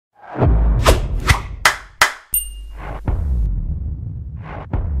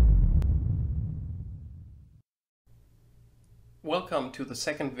Welcome to the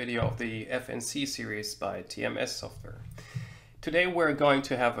second video of the FNC series by TMS Software. Today we're going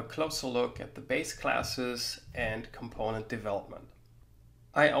to have a closer look at the base classes and component development.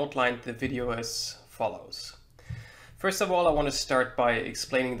 I outlined the video as follows. First of all, I want to start by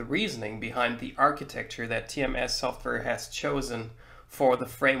explaining the reasoning behind the architecture that TMS Software has chosen for the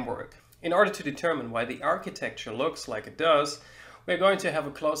framework. In order to determine why the architecture looks like it does, we're going to have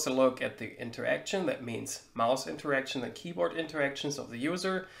a closer look at the interaction, that means mouse interaction and keyboard interactions of the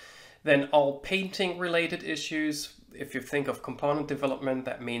user, then all painting related issues. If you think of component development,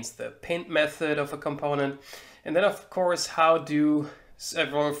 that means the paint method of a component, and then of course how do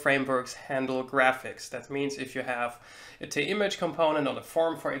several frameworks handle graphics. That means if you have a image component on a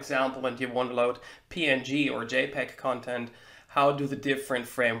form, for example, and you want to load PNG or JPEG content, how do the different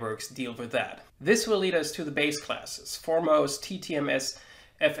frameworks deal with that? This will lead us to the base classes, foremost TMS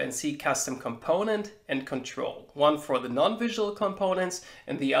FNC custom component and control. One for the non-visual components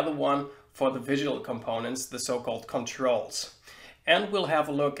and the other one for the visual components, the so-called controls. And we'll have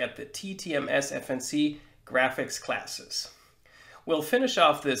a look at the TMS FNC Graphics classes. We'll finish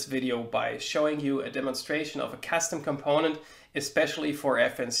off this video by showing you a demonstration of a custom component, especially for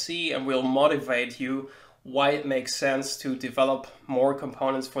FNC, and we'll motivate you why it makes sense to develop more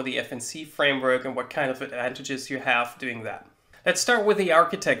components for the FNC framework and what kind of advantages you have doing that. Let's start with the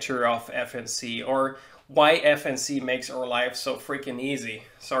architecture of FNC, or why FNC makes our life so freaking easy.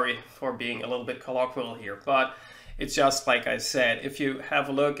 Sorry for being a little bit colloquial here, but it's just like I said. If you have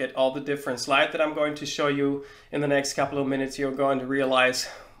a look at all the different slides that I'm going to show you in the next couple of minutes, you're going to realize,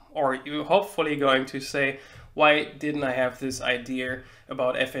 or you're hopefully going to say, why didn't I have this idea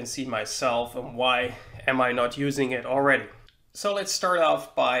about FNC myself, and why am I not using it already? So let's start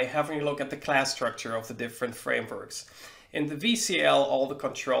off by having a look at the class structure of the different frameworks. In the VCL, all the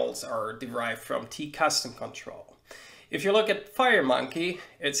controls are derived from T-Custom Control. If you look at FireMonkey,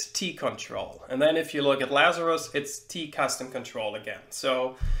 it's T-Control. And then if you look at Lazarus, it's T-Custom Control again.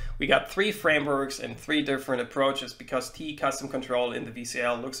 So we got three frameworks and three different approaches because T-Custom Control in the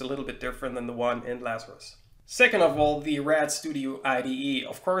VCL looks a little bit different than the one in Lazarus. Second of all, the Rad Studio IDE.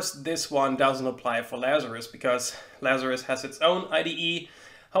 Of course, this one doesn't apply for Lazarus because Lazarus has its own IDE.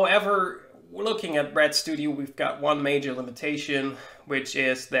 However, looking at Rad Studio, we've got one major limitation, which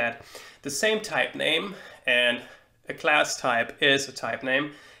is that the same type name, and a class type is a type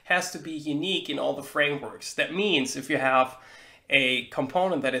name, has to be unique in all the frameworks. That means if you have a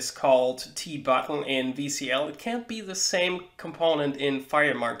component that is called T-Button in VCL, it can't be the same component in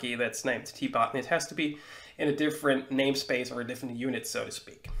FireMonkey that's named T-Button. It has to be in a different namespace or a different unit, so to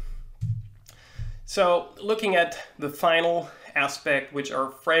speak. So looking at the final aspect, which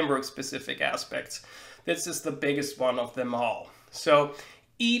are framework-specific aspects, this is the biggest one of them all. So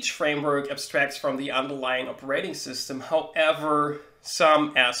each framework abstracts from the underlying operating system. However,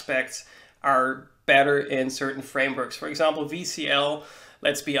 some aspects are better in certain frameworks. For example, VCL,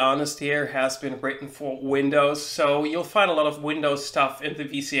 let's be honest here, has been written for Windows. So you'll find a lot of Windows stuff in the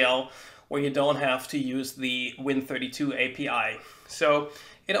VCL where you don't have to use the Win32 API. So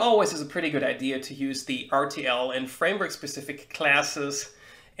it always is a pretty good idea to use the RTL and framework-specific classes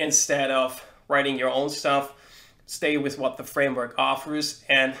instead of writing your own stuff. Stay with what the framework offers.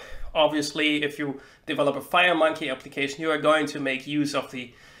 And obviously, if you develop a FireMonkey application, you are going to make use of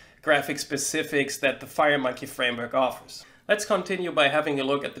the graphic specifics that the FireMonkey framework offers. Let's continue by having a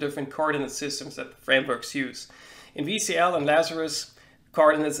look at the different coordinate systems that the frameworks use. In VCL and Lazarus,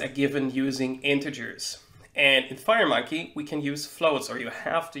 coordinates are given using integers. And in FireMonkey, we can use floats, or you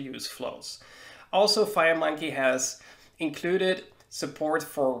have to use floats. Also, FireMonkey has included support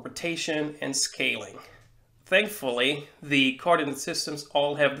for rotation and scaling. Thankfully, the coordinate systems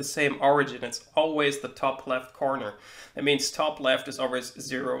all have the same origin. It's always the top left corner. That means top left is always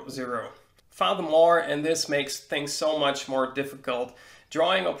 0, 0. Furthermore, and this makes things so much more difficult,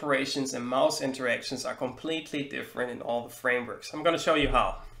 drawing operations and mouse interactions are completely different in all the frameworks. I'm going to show you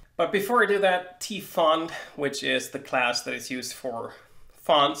how. But before I do that, tfont, which is the class that is used for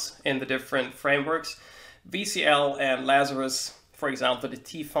fonts in the different frameworks, VCL and Lazarus, for example, the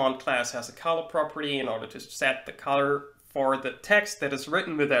tfont class has a color property in order to set the color for the text that is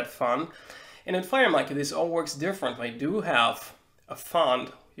written with that font. And in FireMonkey, this all works differently. We do have a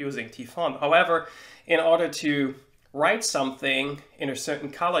font using tfont. However, in order to write something in a certain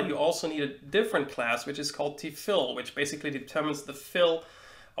color, you also need a different class, which is called tfill, which basically determines the fill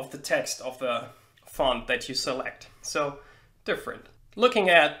of the text of the font that you select. So different. Looking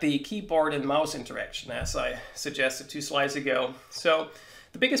at the keyboard and mouse interaction, as I suggested 2 slides ago. So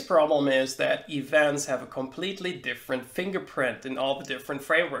the biggest problem is that events have a completely different fingerprint in all the different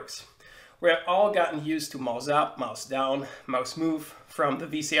frameworks. We've all gotten used to mouse up, mouse down, mouse move from the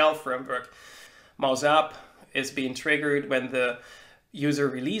VCL framework. Mouse up is being triggered when the user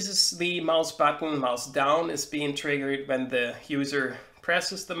releases the mouse button. Mouse down is being triggered when the user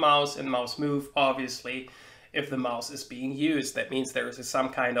presses the mouse, and mouse move, obviously, if the mouse is being used. That means there is some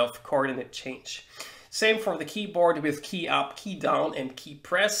kind of coordinate change. Same for the keyboard with key up, key down, and key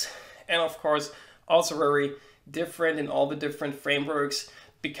press. And of course, also very different in all the different frameworks,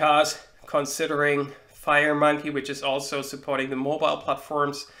 because considering FireMonkey, which is also supporting the mobile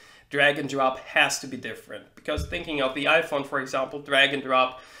platforms, drag and drop has to be different. Because thinking of the iPhone, for example, drag and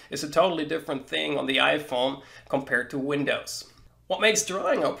drop is a totally different thing on the iPhone compared to Windows. What makes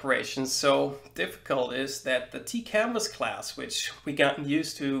drawing operations so difficult is that the tCanvas class, which we gotten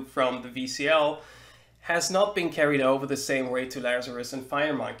used to from the VCL, has not been carried over the same way to Lazarus and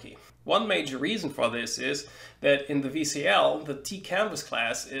FireMonkey. One major reason for this is that in the VCL, the tCanvas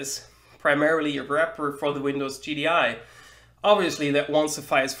class is primarily a wrapper for the Windows GDI. Obviously, that won't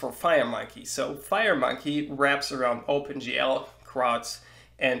suffice for FireMonkey, so FireMonkey wraps around OpenGL, CRUDs,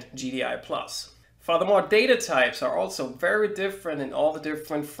 and GDI+. Furthermore, data types are also very different in all the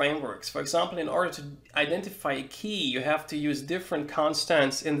different frameworks. For example, in order to identify a key, you have to use different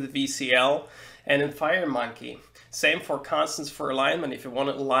constants in the VCL and in FireMonkey. Same for constants for alignment, if you want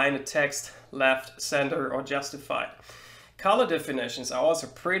to align a text left, center, or justified. Color definitions are also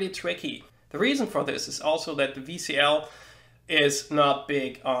pretty tricky. The reason for this is also that the VCL is not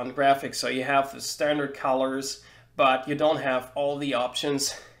big on graphics, so you have the standard colors, but you don't have all the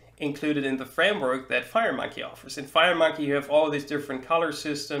options included in the framework that FireMonkey offers. In FireMonkey, you have all these different color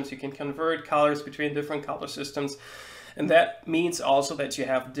systems. You can convert colors between different color systems. And that means also that you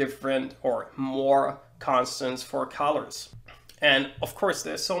have different or more constants for colors. And of course,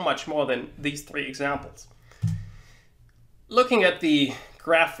 there's so much more than these three examples. Looking at the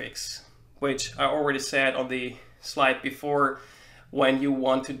graphics, which I already said on the slide before, when you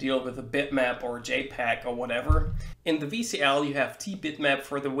want to deal with a bitmap or JPEG or whatever. In the VCL, you have tbitmap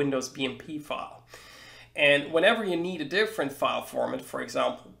for the Windows BMP file. And whenever you need a different file format, for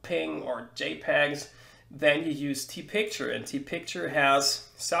example, PNG or JPEGs, then you use Tpicture. And Tpicture has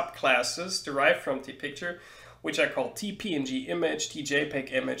subclasses derived from Tpicture, which are called tpng image,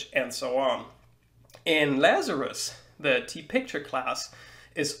 tjpeg image, and so on. In Lazarus, the Tpicture class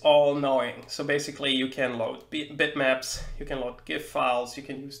is all-knowing. So basically you can load bitmaps, you can load GIF files, you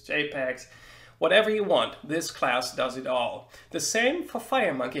can use JPEGs, whatever you want. This class does it all. The same for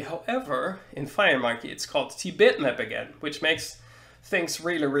FireMonkey. However, in FireMonkey it's called tbitmap again, which makes things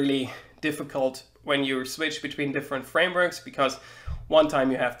really difficult when you switch between different frameworks, because one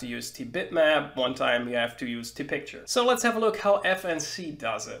time you have to use tbitmap, one time you have to use Tpicture. So let's have a look how FNC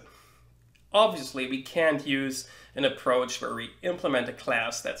does it. Obviously, we can't use an approach where we implement a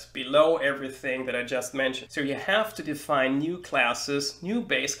class that's below everything that I just mentioned. So you have to define new classes, new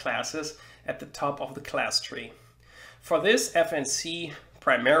base classes at the top of the class tree. For this, FNC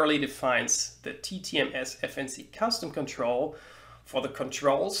primarily defines the TTMS FNC custom control for the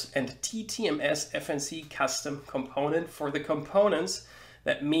controls and TTMS FNC custom component for the components.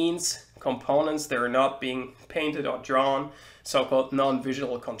 That means components that are not being painted or drawn, so-called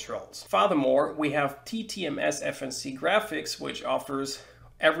non-visual controls. Furthermore, we have TTMS FNC Graphics, which offers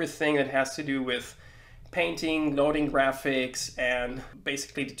everything that has to do with painting, loading graphics, and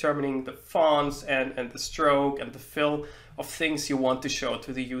basically determining the fonts and the stroke and the fill of things you want to show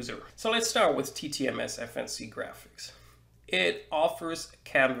to the user. So let's start with TTMS FNC Graphics. It offers a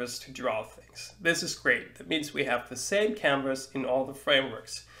canvas to draw things. This is great. That means we have the same canvas in all the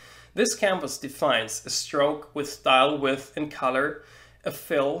frameworks. This canvas defines a stroke with style, width, and color, a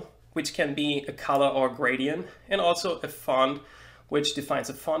fill, which can be a color or gradient, and also a font, which defines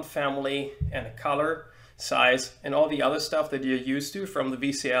a font family and a color, size, and all the other stuff that you're used to from the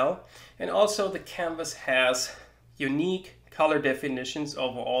VCL. And also the canvas has unique color definitions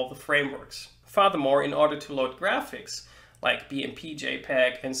over all the frameworks. Furthermore, in order to load graphics, like BMP,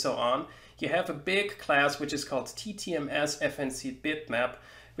 JPEG, and so on, you have a big class which is called TTMS FNC Bitmap,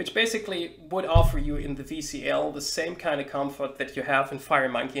 which basically would offer you in the VCL the same kind of comfort that you have in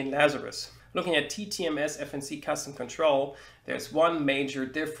FireMonkey and Lazarus. Looking at TTMS FNC Custom Control, there's one major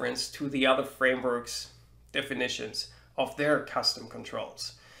difference to the other frameworks' definitions of their custom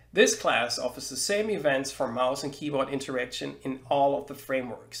controls. This class offers the same events for mouse and keyboard interaction in all of the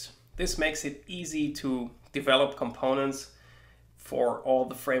frameworks. This makes it easy to develop components for all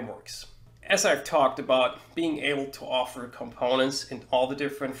the frameworks. As I've talked about being able to offer components in all the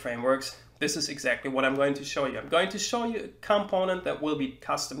different frameworks, this is exactly what I'm going to show you. I'm going to show you a component that will be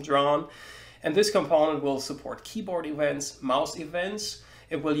custom drawn, and this component will support keyboard events, mouse events.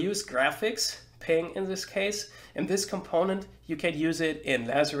 It will use graphics, ping in this case. In this component, you can use it in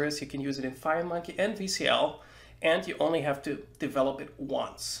Lazarus, you can use it in FireMonkey and VCL, and you only have to develop it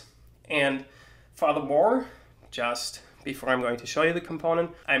once. And furthermore, just before I'm going to show you the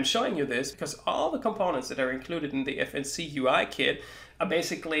component, I'm showing you this because all the components that are included in the FNC UI kit are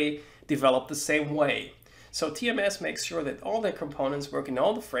basically developed the same way. So TMS makes sure that all their components work in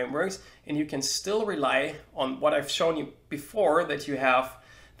all the frameworks, and you can still rely on what I've shown you before, that you have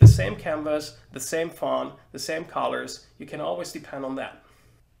the same canvas, the same font, the same colors. You can always depend on that.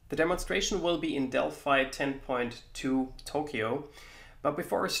 The demonstration will be in Delphi 10.2 Tokyo, but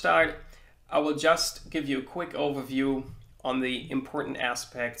before I start, I will just give you a quick overview on the important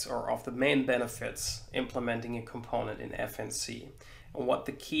aspects or of the main benefits implementing a component in FNC and what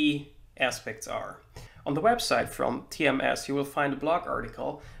the key aspects are. On the website from TMS, you will find a blog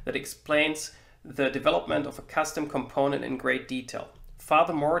article that explains the development of a custom component in great detail.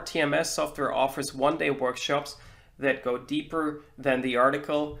 Furthermore, TMS software offers one-day workshops that go deeper than the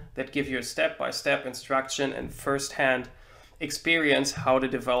article, that give you a step-by-step instruction and first-hand experience how to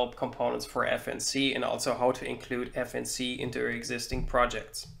develop components for FNC and also how to include FNC into your existing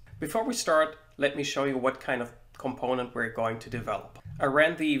projects. Before we start, let me show you what kind of component we're going to develop. I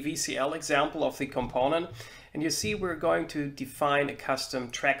ran the VCL example of the component, and you see we're going to define a custom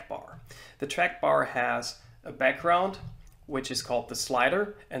track bar. The track bar has a background, which is called the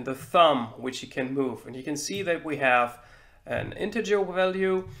slider, and the thumb, which you can move. And you can see that we have an integer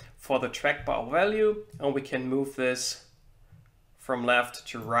value for the track bar value, and we can move this from left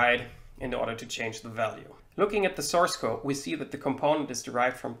to right in order to change the value. Looking at the source code, we see that the component is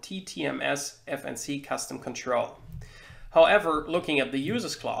derived from TMS FNC custom control. However, looking at the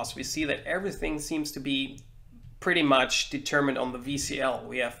users class, we see that everything seems to be pretty much determined on the VCL.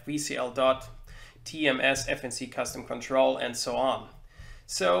 We have VCL.TMS FNC custom control and so on.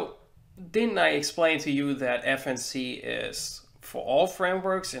 So didn't I explain to you that FNC is for all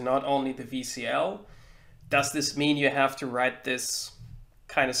frameworks and not only the VCL? Does this mean you have to write this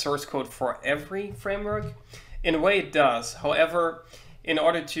kind of source code for every framework? In a way it does. However, in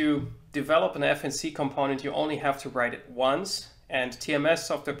order to develop an FNC component, you only have to write it once, and TMS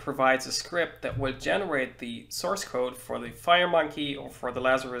software provides a script that will generate the source code for the FireMonkey or for the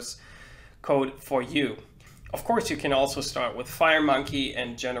Lazarus code for you. Of course, you can also start with FireMonkey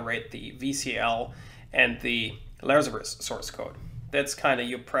and generate the VCL and the Lazarus source code. That's kind of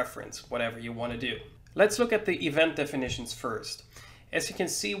your preference, whatever you want to do. Let's look at the event definitions first. As you can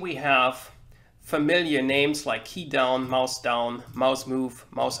see, we have familiar names like key down, mouse move,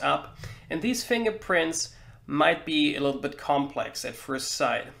 mouse up, and these fingerprints might be a little bit complex at first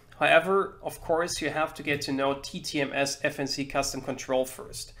sight. However, of course, you have to get to know TMS FNC custom control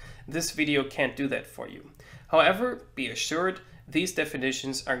first. This video can't do that for you. However, be assured, these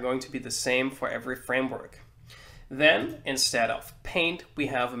definitions are going to be the same for every framework. Then, instead of paint, we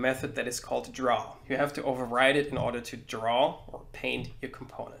have a method that is called draw. You have to override it in order to draw or paint your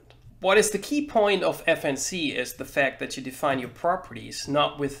component. What is the key point of FNC is the fact that you define your properties,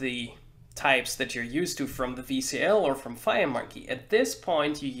 not with the types that you're used to from the VCL or from FireMonkey. At this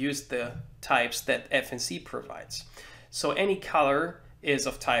point, you use the types that FNC provides. So any color is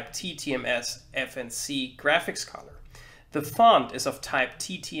of type TMS FNC Graphics color. The font is of type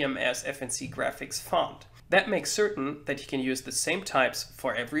TMS FNC Graphics font. That makes certain that you can use the same types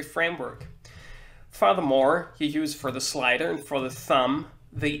for every framework. Furthermore, you use for the slider and for the thumb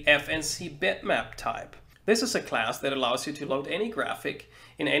the FNC bitmap type. This is a class that allows you to load any graphic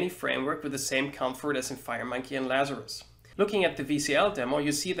in any framework with the same comfort as in FireMonkey and Lazarus. Looking at the VCL demo,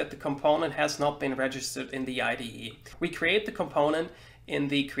 you see that the component has not been registered in the IDE. We create the component in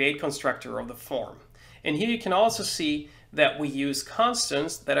the create constructor of the form. And here you can also see that we use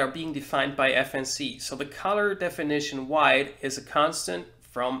constants that are being defined by FNC. So the color definition white is a constant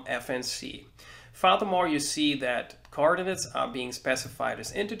from FNC. Furthermore, you see that coordinates are being specified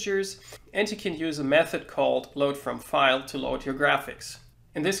as integers, and you can use a method called load from file to load your graphics.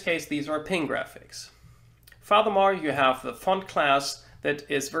 In this case, these are ping graphics. Furthermore, you have the font class that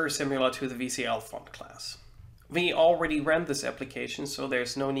is very similar to the VCL font class. We already ran this application, so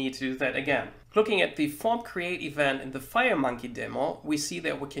there's no need to do that again. Looking at the font create event in the FireMonkey demo, we see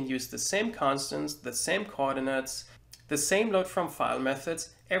that we can use the same constants, the same coordinates, the same load from file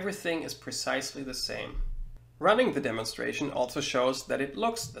methods. Everything is precisely the same. Running the demonstration also shows that it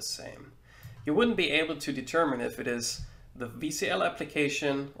looks the same. You wouldn't be able to determine if it is the VCL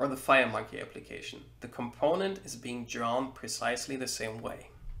application or the FireMonkey application. The component is being drawn precisely the same way.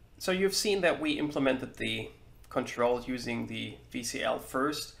 So you've seen that we implemented the control using the VCL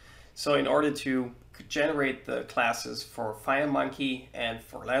first. So in order to generate the classes for FireMonkey and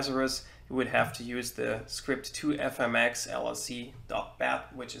for Lazarus, you would have to use the script 2fmx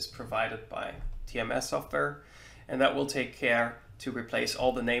llc.bat, which is provided by TMS software, and that will take care to replace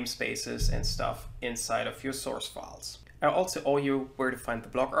all the namespaces and stuff inside of your source files. I also owe you where to find the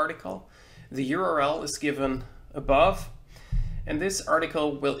blog article. The URL is given above, and this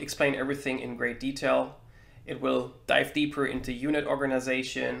article will explain everything in great detail. It will dive deeper into unit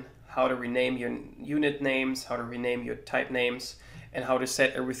organization, how to rename your unit names, how to rename your type names, and how to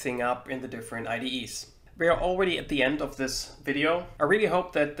set everything up in the different IDEs. We are already at the end of this video. I really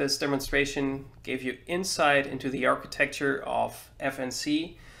hope that this demonstration gave you insight into the architecture of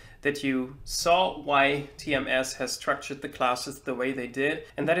FNC, that you saw why TMS has structured the classes the way they did,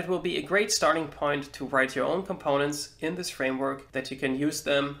 and that it will be a great starting point to write your own components in this framework, that you can use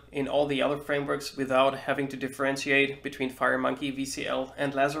them in all the other frameworks without having to differentiate between FireMonkey, VCL,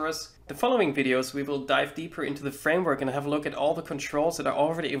 and Lazarus. The following videos we will dive deeper into the framework and have a look at all the controls that are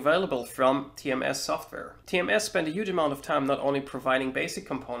already available from TMS software. TMS spent a huge amount of time not only providing basic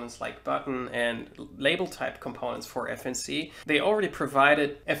components like button and label type components for FNC, they already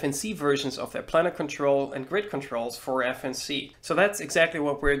provided FNC versions of their planner control and grid controls for FNC. So that's exactly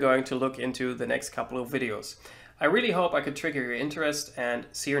what we're going to look into the next couple of videos. I really hope I could trigger your interest, and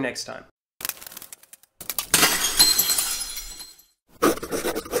see you next time.